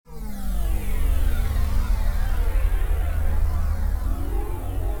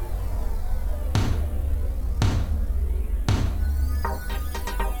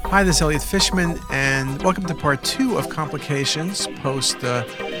Hi, this is Elliot Fishman, and welcome to part 2 of complications post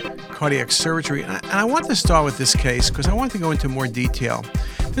cardiac surgery. And I want to start with this case because I want to go into more detail.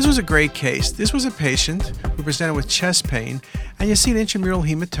 This was a great case. This was a patient who presented with chest pain, and you see an intramural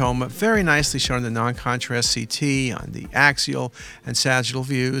hematoma very nicely shown in the non-contrast CT on the axial and sagittal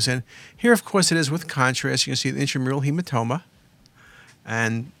views. And here, of course, it is with contrast. You can see the intramural hematoma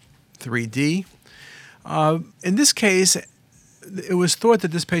and 3D. In this case, it was thought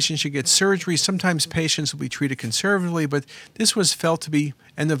that this patient should get surgery. Sometimes patients will be treated conservatively, but this was felt to be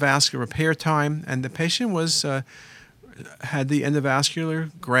endovascular repair time, and the patient was had the endovascular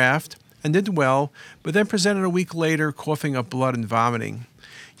graft and did well, but then presented a week later coughing up blood and vomiting.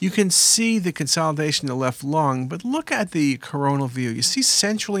 You can see the consolidation in the left lung, but look at the coronal view. You see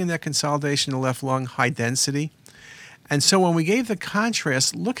centrally in that consolidation in the left lung high density. And so when we gave the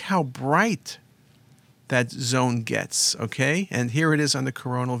contrast, look how bright that zone gets, okay? And here it is on the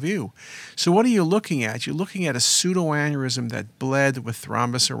coronal view. So what are you looking at? You're looking at a pseudoaneurysm that bled with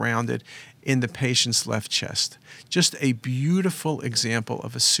thrombus around it in the patient's left chest. Just a beautiful example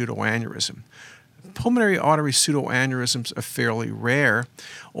of a pseudoaneurysm. Pulmonary artery pseudoaneurysms are fairly rare.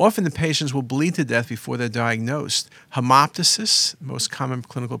 Often the patients will bleed to death before they're diagnosed. Hemoptysis, most common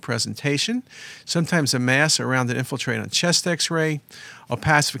clinical presentation. Sometimes a mass around an infiltrate on chest x-ray.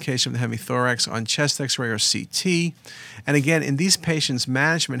 Opacification of the hemithorax on chest x-ray or CT. And again, in these patients,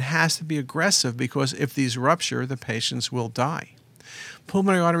 management has to be aggressive because if these rupture, the patients will die.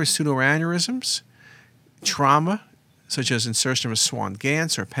 Pulmonary artery pseudoaneurysms, trauma, such as insertion of a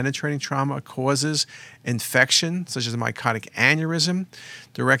Swan-Ganz or penetrating trauma, causes infection, such as a mycotic aneurysm,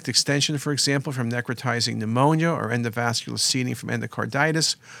 direct extension, for example, from necrotizing pneumonia or endovascular seeding from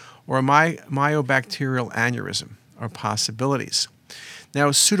endocarditis, or a myobacterial aneurysm are possibilities.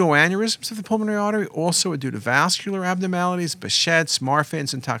 Now, pseudoaneurysms of the pulmonary artery also are due to vascular abnormalities, Behçet's,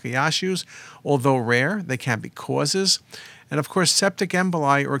 Marfan's, and Takayasu's. Although rare, they can be causes. And of course, septic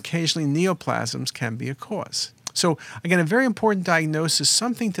emboli or occasionally neoplasms can be a cause. So again, a very important diagnosis,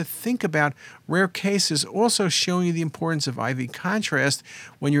 something to think about. Rare cases also showing you the importance of IV contrast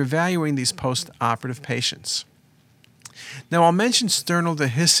when you're evaluating these post-operative patients. Now, I'll mention sternal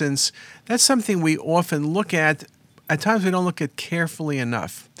dehiscence. That's something we often look at. At times, we don't look at carefully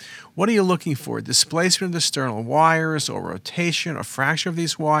enough. What are you looking for? Displacement of the sternal wires, or rotation or fracture of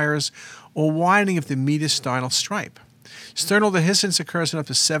these wires, or widening of the mediastinal stripe. Sternal dehiscence occurs in up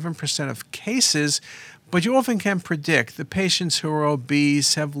to 7% of cases, but you often can predict the patients who are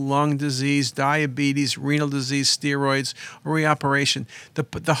obese, have lung disease, diabetes, renal disease, steroids, or reoperation.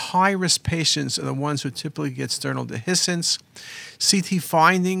 The high-risk patients are the ones who typically get sternal dehiscence. CT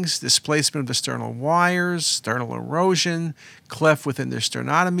findings, displacement of the sternal wires, sternal erosion, cleft within their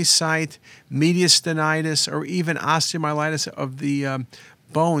sternotomy site, mediastinitis, or even osteomyelitis of the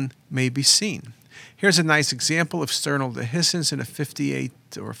bone may be seen. Here's a nice example of sternal dehiscence in a 58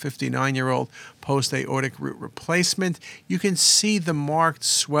 or 59-year-old post-aortic root replacement. You can see the marked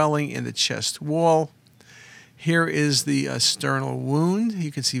swelling in the chest wall. Here is the sternal wound.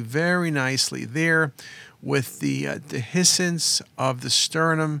 You can see very nicely there with the dehiscence of the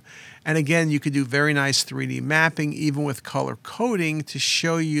sternum. And again, you could do very nice 3D mapping, even with color coding, to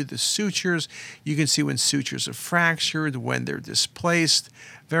show you the sutures. You can see when sutures are fractured, when they're displaced.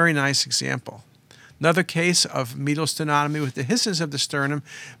 Very nice example. Another case of medial sternotomy with dehiscence of the sternum,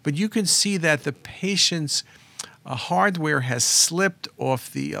 but you can see that the patient's hardware has slipped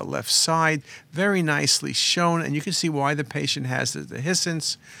off the left side, very nicely shown, and you can see why the patient has the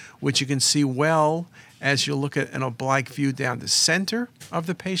dehiscence, which you can see well as you look at an oblique view down the center of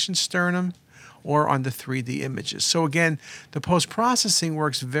the patient's sternum or on the 3D images. So again, the post-processing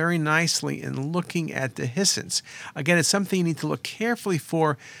works very nicely in looking at dehiscence. Again, it's something you need to look carefully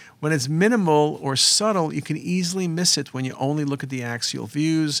for. When it's minimal or subtle, you can easily miss it when you only look at the axial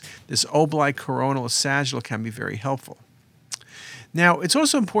views. This oblique coronal or sagittal can be very helpful. Now, it's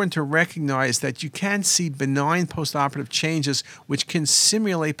also important to recognize that you can see benign postoperative changes which can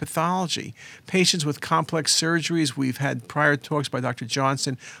simulate pathology. Patients with complex surgeries, we've had prior talks by Dr.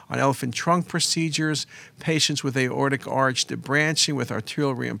 Johnson on elephant trunk procedures, patients with aortic arch debranching with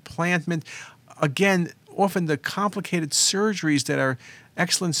arterial reimplantment. Again, often the complicated surgeries that our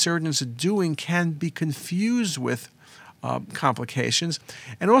excellent surgeons are doing can be confused with complications.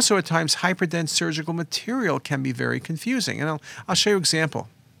 And also at times, hyperdense surgical material can be very confusing. And I'll show you an example.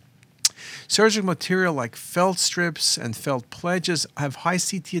 Surgical material like felt strips and felt pledges have high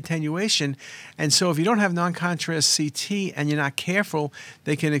CT attenuation, and so if you don't have non-contrast CT and you're not careful,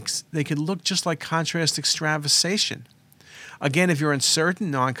 they can look just like contrast extravasation. Again, if you're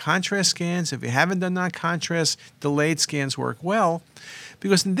uncertain, non-contrast scans. If you haven't done non-contrast, delayed scans work well,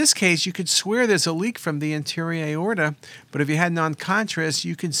 because in this case, you could swear there's a leak from the anterior aorta, but if you had non-contrast,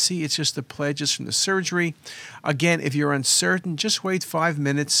 you can see it's just the pledges from the surgery. Again, if you're uncertain, just wait 5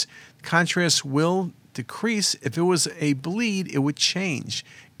 minutes. Contrast will decrease. If it was a bleed, it would change,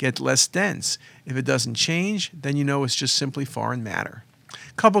 get less dense. If it doesn't change, then you know it's just simply foreign matter.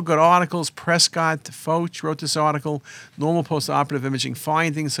 Couple good articles. Prescott, Foch wrote this article. Normal postoperative imaging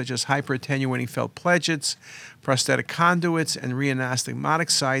findings such as hyperattenuating felt pledgets, prosthetic conduits, and reanastomotic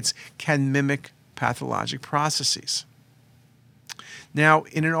sites can mimic pathologic processes. Now,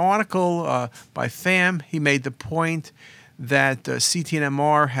 in an article by Pham, he made the point that CT and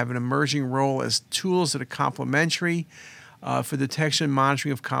MR have an emerging role as tools that are complementary for detection and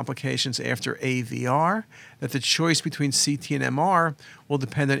monitoring of complications after AVR, that the choice between CT and MR will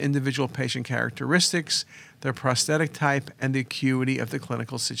depend on individual patient characteristics, their prosthetic type, and the acuity of the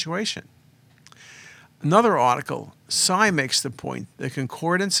clinical situation. Another article, Sy makes the point the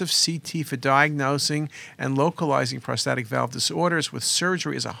concordance of CT for diagnosing and localizing prostatic valve disorders with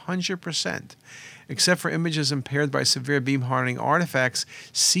surgery is 100%. Except for images impaired by severe beam hardening artifacts,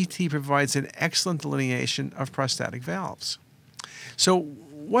 CT provides an excellent delineation of prostatic valves. So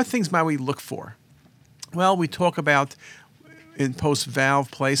what things might we look for? Well, we talk about in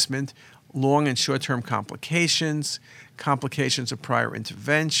post-valve placement, long and short-term complications, complications of prior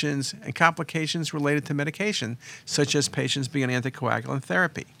interventions, and complications related to medication, such as patients being on anticoagulant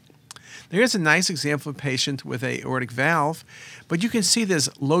therapy. Here's a nice example of a patient with an aortic valve, but you can see there's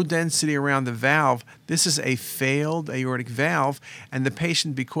low density around the valve. This is a failed aortic valve, and the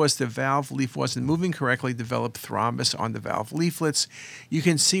patient, because the valve leaf wasn't moving correctly, developed thrombus on the valve leaflets. You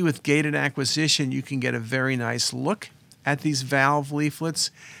can see with gated acquisition, you can get a very nice look at these valve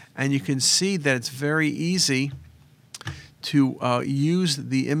leaflets, and you can see that it's very easy to use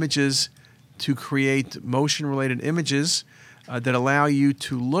the images to create motion-related images that allow you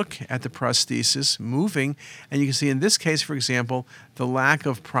to look at the prosthesis moving. And you can see in this case, for example, the lack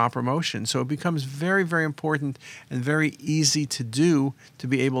of proper motion. So it becomes very, very important and very easy to do to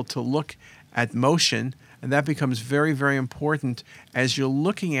be able to look at motion. And that becomes very, very important as you're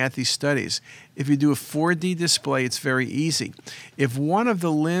looking at these studies. If you do a 4D display, it's very easy. If one of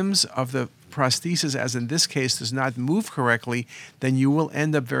the limbs of the prosthesis, as in this case, does not move correctly, then you will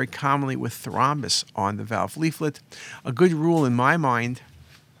end up very commonly with thrombus on the valve leaflet. A good rule in my mind,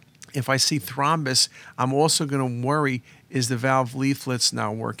 if I see thrombus, I'm also going to worry, is the valve leaflets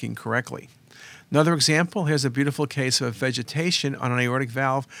not working correctly? Another example, here's a beautiful case of vegetation on an aortic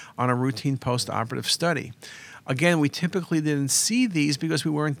valve on a routine post-operative study. Again, we typically didn't see these because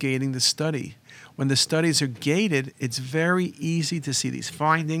we weren't gating the study. When the studies are gated, it's very easy to see these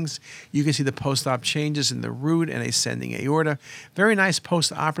findings. You can see the post-op changes in the root and ascending aorta. Very nice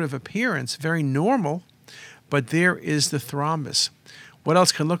post-operative appearance, very normal, but there is the thrombus. What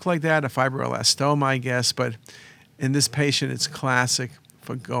else can look like that? A fibroelastoma, I guess, but in this patient, it's classic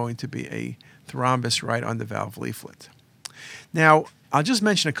for going to be a thrombus right on the valve leaflet. Now, I'll just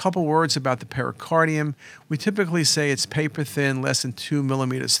mention a couple words about the pericardium. We typically say it's paper thin, less than 2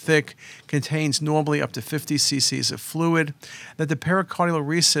 millimeters thick, contains normally up to 50 cc's of fluid, that the pericardial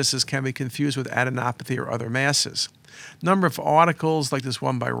recesses can be confused with adenopathy or other masses. Number of articles, like this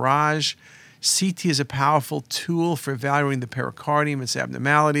one by Raj. CT is a powerful tool for evaluating the pericardium, its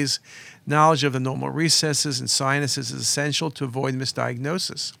abnormalities. Knowledge of the normal recesses and sinuses is essential to avoid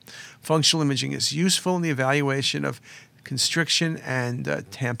misdiagnosis. Functional imaging is useful in the evaluation of constriction and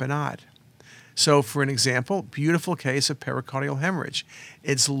tamponade. So, for an example, beautiful case of pericardial hemorrhage.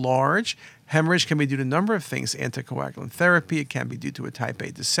 It's large. Hemorrhage can be due to a number of things: anticoagulant therapy, it can be due to a type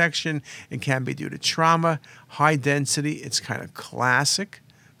A dissection, it can be due to trauma, high density. It's kind of classic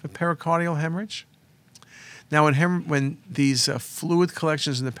for pericardial hemorrhage. Now, when these fluid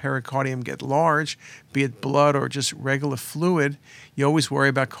collections in the pericardium get large, be it blood or just regular fluid, you always worry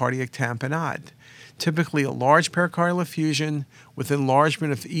about cardiac tamponade. Typically, a large pericardial effusion with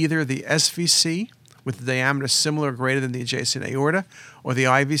enlargement of either the SVC, with the diameter similar or greater than the adjacent aorta, or the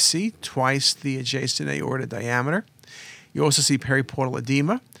IVC, twice the adjacent aorta diameter. You also see periportal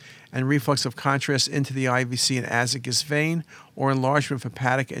edema and reflux of contrast into the IVC and azygous vein, or enlargement of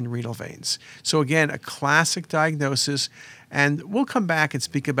hepatic and renal veins. So again, a classic diagnosis, and we'll come back and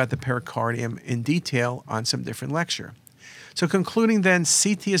speak about the pericardium in detail on some different lecture. So concluding then,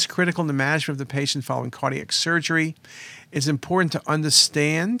 CT is critical in the management of the patient following cardiac surgery. It's important to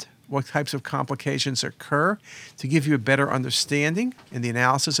understand what types of complications occur to give you a better understanding in the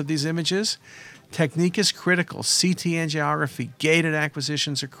analysis of these images. Technique is critical. CT angiography, gated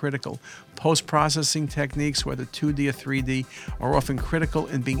acquisitions are critical. Post-processing techniques, whether 2D or 3D, are often critical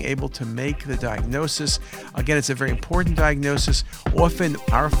in being able to make the diagnosis. Again, it's a very important diagnosis. Often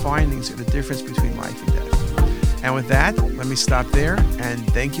our findings are the difference between life and death. And with that, let me stop there and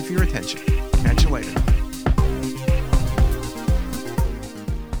thank you for your attention. Catch you later.